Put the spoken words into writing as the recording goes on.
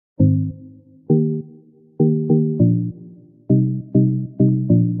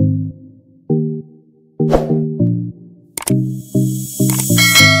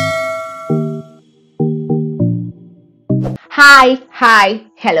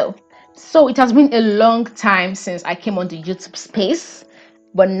Hello. So it has been a long time since I came on the YouTube space,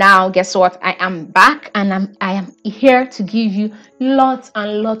 but now guess what? I am back and I am here to give you lots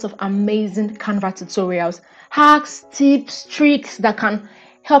and lots of amazing Canva tutorials, hacks, tips, tricks that can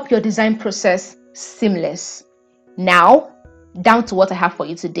help your design process seamless. Now, down to what I have for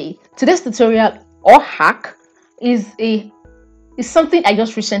you today. Today's tutorial or hack is something I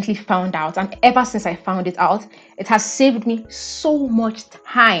just recently found out, and ever since I found it out, it has saved me so much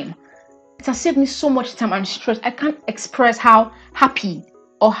time. It has saved me so much time and stress. I can't express how happy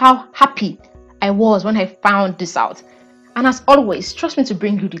I was when I found this out. And as always, trust me to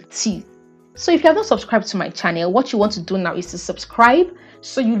bring you the tea. So if you have not subscribed to my channel, what you want to do now is to subscribe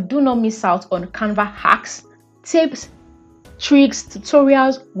so you do not miss out on Canva hacks, tips, tricks,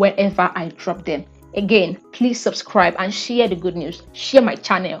 tutorials wherever I drop them. Again, please subscribe and share the good news. Share my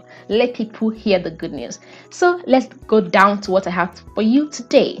channel. Let people hear the good news. So let's go down to what I have for you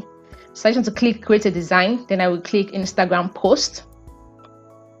today. So I just want to click create a design. Then I will click Instagram post.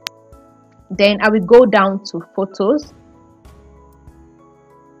 Then I will go down to photos.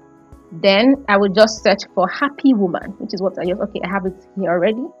 Then I will just search for happy woman, which is what I have it here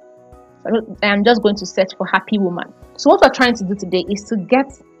already. So I am just going to search for happy woman. So what we're trying to do today is to get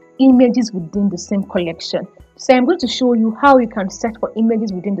images within the same collection. So I'm going to show you how you can search for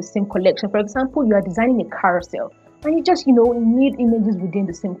images within the same collection. For example, you are designing a carousel and you need images within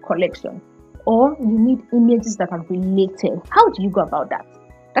the same collection, or you need images that are related. How do you go about that?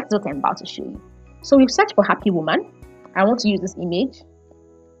 That's what I'm about to show you. So we've searched for happy woman. I want to use this image.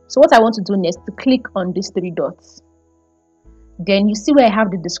 So what I want to do next is to click on these three dots. Then you see where I have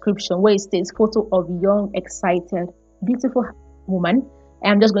the description where it says photo of young, excited, beautiful woman.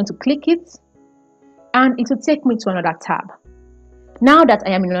 I'm just going to click it and it will take me to another tab. Now that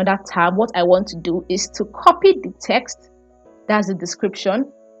I am in another tab, what I want to do is to copy the text, that's the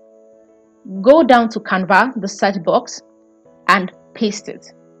description, go down to Canva, the search box, and paste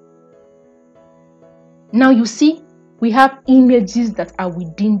it. Now you see we have images that are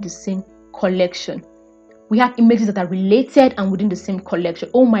within the same collection. We have images that are related and within the same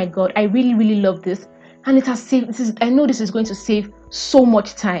collection. Oh my god, I really love this. And it has saved, I know this is going to save so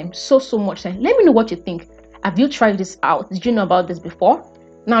much time, so much time. Let me know what you think. Have you tried this out? Did you know about this before?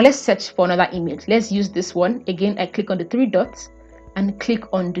 Now let's search for another image. Let's use this one. Again, I click on the three dots and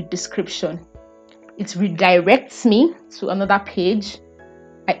click on the description. It redirects me to another page.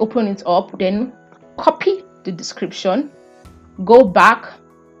 I open it up, then copy the description, go back,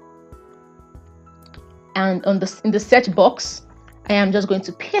 and in the search box, I am just going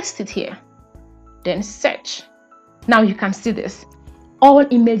to paste it here. Then search. Now you can see this. All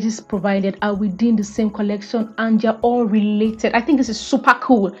images provided are within the same collection and they're all related. I think this is super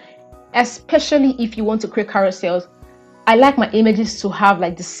cool, especially if you want to create carousels. I like my images to have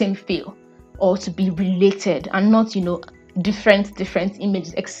like the same feel or to be related and not, different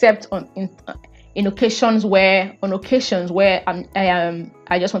images, except in occasions where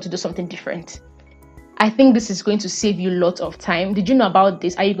I just want to do something different. I think this is going to save you lots of time. Did you know about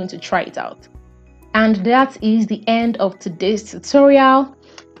this? Are you going to try it out? And that is the end of today's tutorial,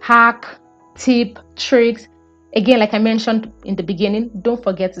 hack, tip, tricks. Again, like I mentioned in the beginning, don't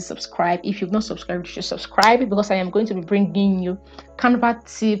forget to subscribe. If you've not subscribed, you should subscribe because I am going to be bringing you Canva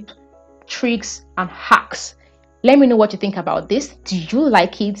tip, tricks, and hacks. Let me know what you think about this. Did you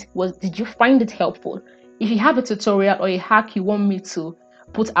like it? Did you find it helpful? If you have a tutorial or a hack you want me to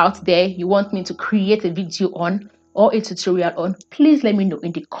put out there, you want me to create a video on or a tutorial on, please let me know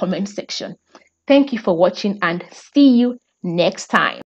in the comment section. Thank you for watching and see you next time.